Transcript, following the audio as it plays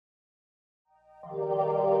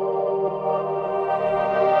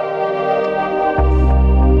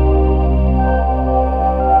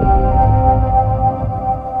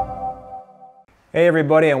Hey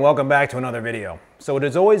everybody, and welcome back to another video. So it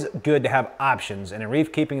is always good to have options, and in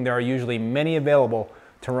reef keeping there are usually many available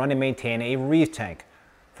to run and maintain a reef tank.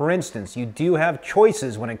 For instance, you do have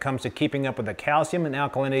choices when it comes to keeping up with the calcium and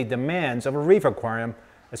alkalinity demands of a reef aquarium,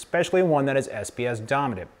 especially one that is SPS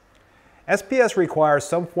dominant. SPS requires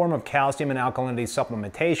some form of calcium and alkalinity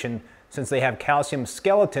supplementation since they have calcium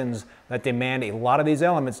skeletons that demand a lot of these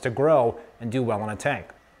elements to grow and do well in a tank.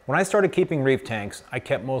 When I started keeping reef tanks, I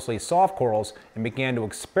kept mostly soft corals and began to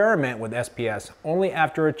experiment with SPS only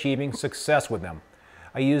after achieving success with them.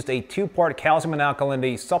 I used a 2-part calcium and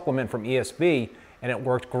alkalinity supplement from ESV and it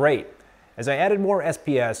worked great. As I added more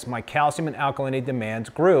SPS, my calcium and alkalinity demands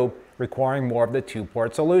grew, requiring more of the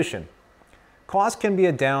 2-part solution. Cost can be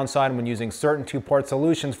a downside when using certain 2-part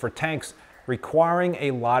solutions for tanks requiring a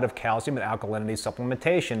lot of calcium and alkalinity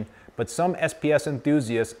supplementation, but some SPS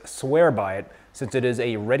enthusiasts swear by it since it is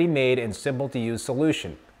a ready-made and simple to use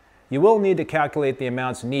solution. You will need to calculate the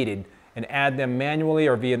amounts needed and add them manually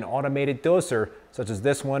or via an automated doser such as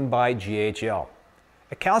this one by GHL.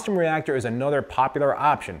 A calcium reactor is another popular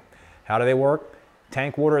option. How do they work?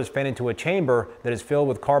 Tank water is fed into a chamber that is filled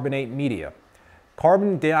with carbonate media.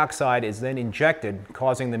 Carbon dioxide is then injected,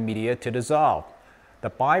 causing the media to dissolve. The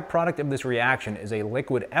byproduct of this reaction is a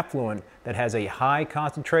liquid effluent that has a high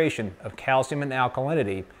concentration of calcium and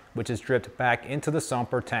alkalinity, which is dripped back into the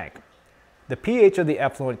sump or tank. The pH of the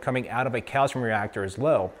effluent coming out of a calcium reactor is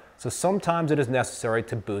low, so sometimes it is necessary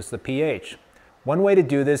to boost the pH. One way to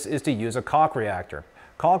do this is to use a Kalk reactor.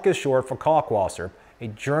 Kalk is short for Kalkwasser, a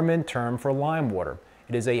German term for lime water.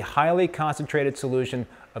 It is a highly concentrated solution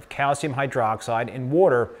of calcium hydroxide in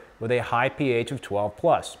water with a high pH of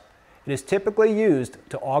 12+. It is typically used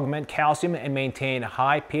to augment calcium and maintain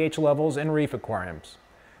high pH levels in reef aquariums.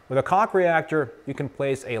 With a Kalk reactor, you can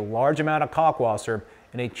place a large amount of Kalkwasser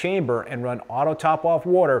in a chamber and run auto top-off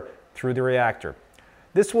water through the reactor.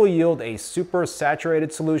 This will yield a super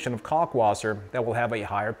saturated solution of Kalkwasser that will have a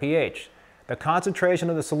higher pH. The concentration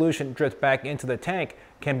of the solution dripped back into the tank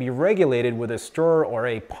can be regulated with a stirrer or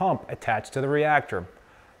a pump attached to the reactor.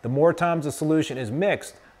 The more times the solution is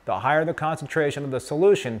mixed, the higher the concentration of the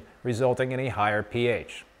solution, resulting in a higher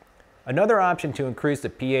pH. Another option to increase the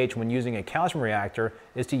pH when using a calcium reactor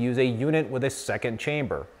is to use a unit with a second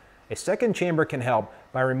chamber. A second chamber can help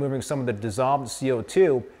by removing some of the dissolved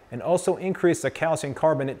CO2 and also increase the calcium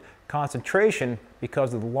carbonate concentration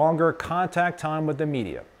because of the longer contact time with the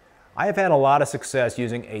media. I have had a lot of success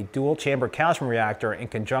using a dual chamber calcium reactor in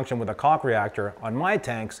conjunction with a Kalk reactor on my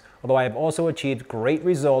tanks, although I have also achieved great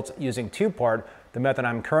results using 2-part, the method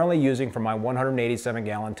I'm currently using for my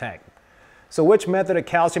 187-gallon tank. So which method of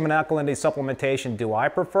calcium and alkalinity supplementation do I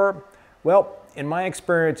prefer? Well, in my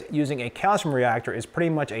experience, using a calcium reactor is pretty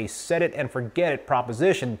much a set it and forget it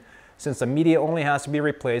proposition since the media only has to be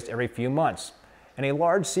replaced every few months. And a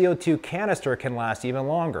large CO2 canister can last even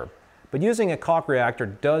longer. But using a Kalk reactor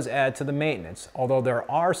does add to the maintenance, although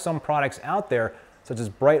there are some products out there such as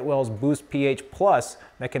Brightwell's Boost pH Plus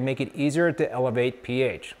that can make it easier to elevate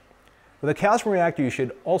pH. With a calcium reactor, you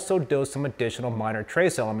should also dose some additional minor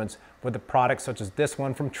trace elements with a product such as this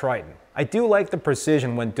one from Triton. I do like the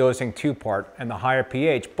precision when dosing 2-part and the higher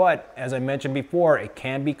pH, but as I mentioned before, it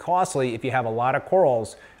can be costly if you have a lot of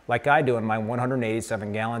corals like I do in my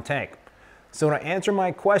 187-gallon tank. So to answer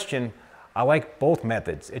my question, I like both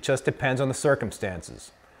methods. It just depends on the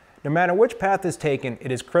circumstances. No matter which path is taken,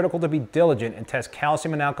 it is critical to be diligent and test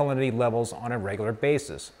calcium and alkalinity levels on a regular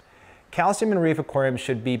basis. Calcium in reef aquariums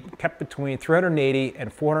should be kept between 380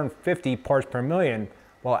 and 450 parts per million,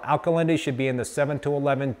 while alkalinity should be in the 7 to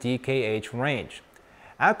 11 DKH range.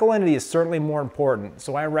 Alkalinity is certainly more important,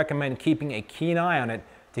 so I recommend keeping a keen eye on it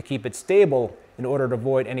to keep it stable in order to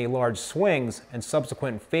avoid any large swings and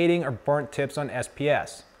subsequent fading or burnt tips on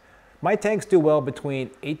SPS. My tanks do well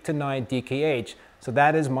between 8 to 9 DKH, so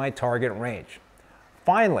that is my target range.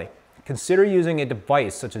 Finally, consider using a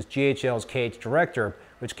device such as GHL's KH Director,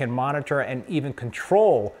 which can monitor and even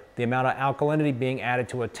control the amount of alkalinity being added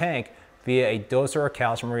to a tank via a doser or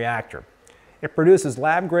calcium reactor. It produces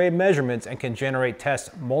lab-grade measurements and can generate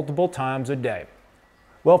tests multiple times a day.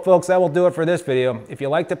 Well folks, that will do it for this video. If you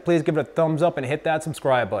liked it, please give it a thumbs up and hit that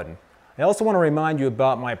subscribe button. I also want to remind you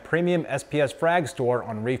about my premium SPS Frags store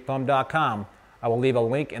on ReefBum.com. I will leave a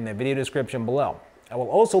link in the video description below. I will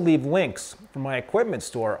also leave links for my equipment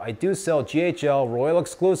store. I do sell GHL, Royal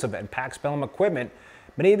Exclusiv, and Bellum equipment.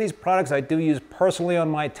 Many of these products I do use personally on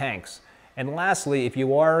my tanks. And lastly, if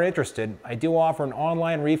you are interested, I do offer an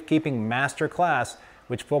online reef keeping master class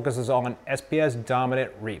which focuses on SPS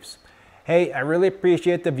dominant reefs. Hey, I really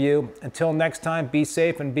appreciate the view. Until next time, be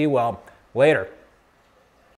safe and be well. Later.